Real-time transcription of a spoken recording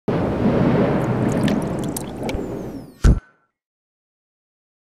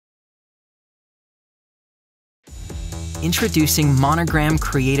Introducing Monogram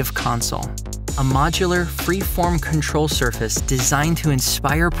Creative Console, a modular, free-form control surface designed to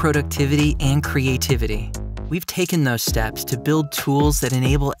inspire productivity and creativity. We've taken those steps to build tools that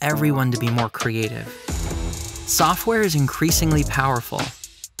enable everyone to be more creative. Software is increasingly powerful,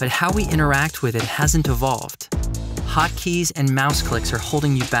 but how we interact with it hasn't evolved. Hotkeys and mouse clicks are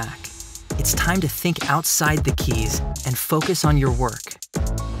holding you back. It's time to think outside the keys and focus on your work.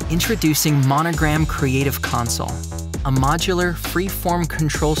 Introducing Monogram Creative Console, a modular, free-form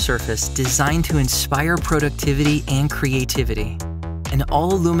control surface designed to inspire productivity and creativity. An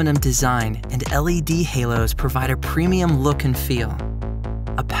all-aluminum design and LED halos provide a premium look and feel.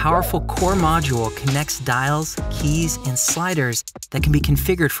 A powerful core module connects dials, keys, and sliders that can be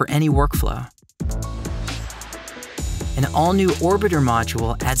configured for any workflow. An all-new Orbiter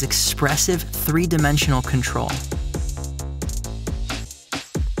module adds expressive, three-dimensional control.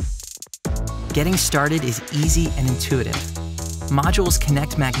 Getting started is easy and intuitive. Modules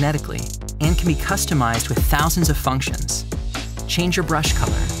connect magnetically and can be customized with thousands of functions. Change your brush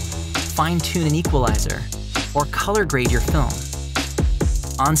color, fine-tune an equalizer, or color grade your film.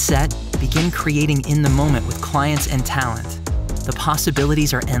 On set, begin creating in the moment with clients and talent. The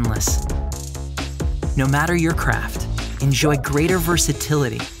possibilities are endless. No matter your craft, enjoy greater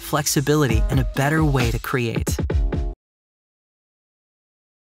versatility, flexibility, and a better way to create.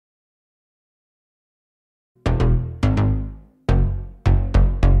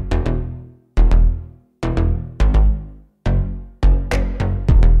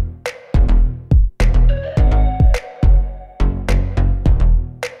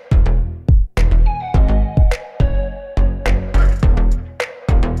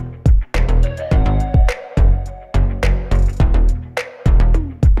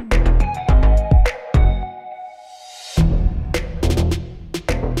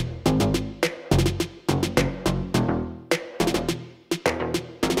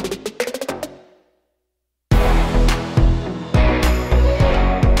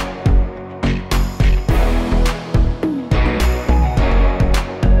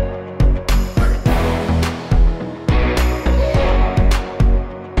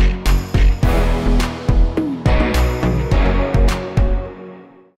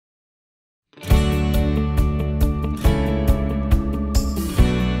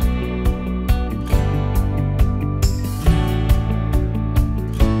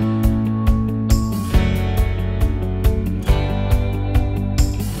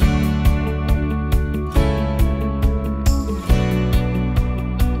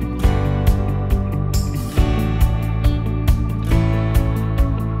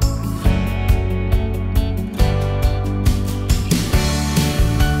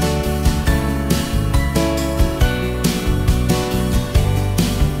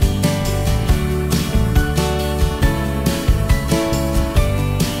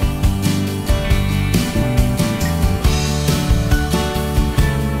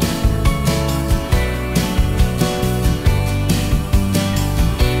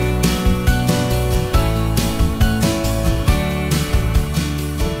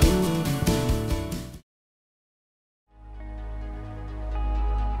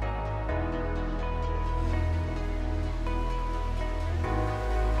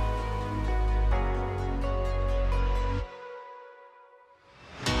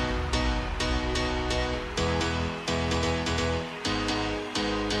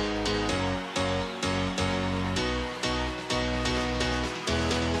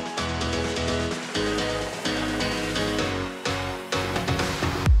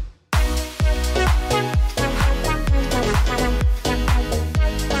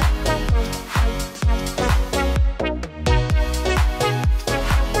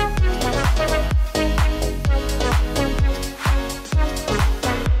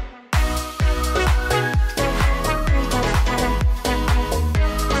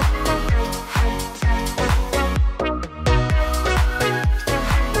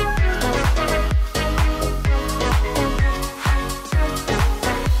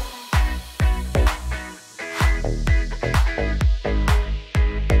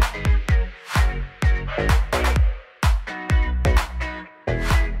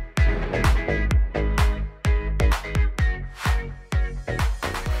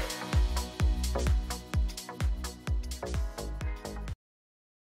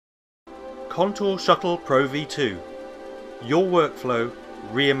 Contour Shuttle Pro V2, your workflow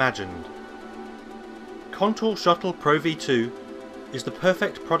reimagined. Contour Shuttle Pro V2 is the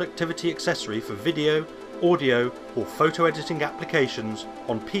perfect productivity accessory for video, audio or photo editing applications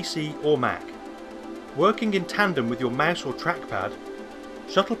on PC or Mac. Working in tandem with your mouse or trackpad,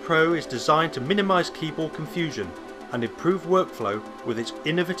 Shuttle Pro is designed to minimize keyboard confusion and improve workflow with its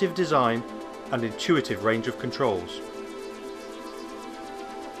innovative design and intuitive range of controls.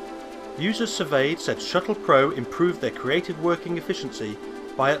 Users surveyed said Shuttle Pro improved their creative working efficiency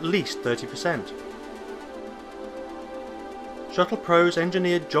by at least 30%. Shuttle Pro's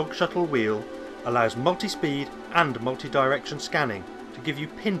engineered jog shuttle wheel allows multi-speed and multi-direction scanning to give you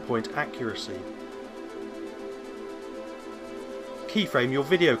pinpoint accuracy. Keyframe your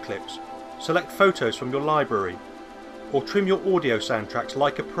video clips, select photos from your library, or trim your audio soundtracks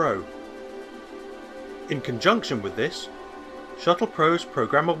like a pro. In conjunction with this, Shuttle Pro's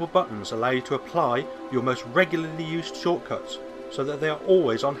programmable buttons allow you to apply your most regularly used shortcuts so that they are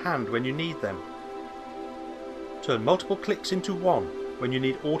always on hand when you need them. Turn multiple clicks into one when you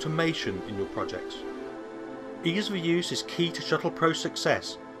need automation in your projects. Ease of use is key to Shuttle Pro's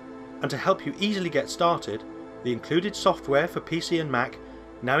success, and to help you easily get started, the included software for PC and Mac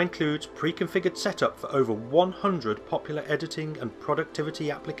now includes pre-configured setup for over 100 popular editing and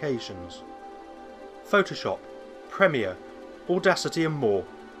productivity applications. Photoshop, Premiere, Audacity and more.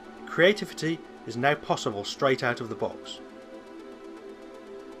 Creativity is now possible straight out of the box.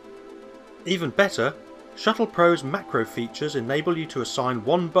 Even better, Shuttle Pro's macro features enable you to assign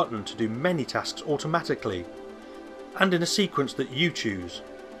one button to do many tasks automatically, and in a sequence that you choose.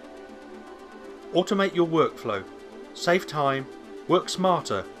 Automate your workflow, save time, work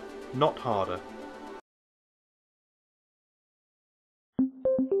smarter, not harder.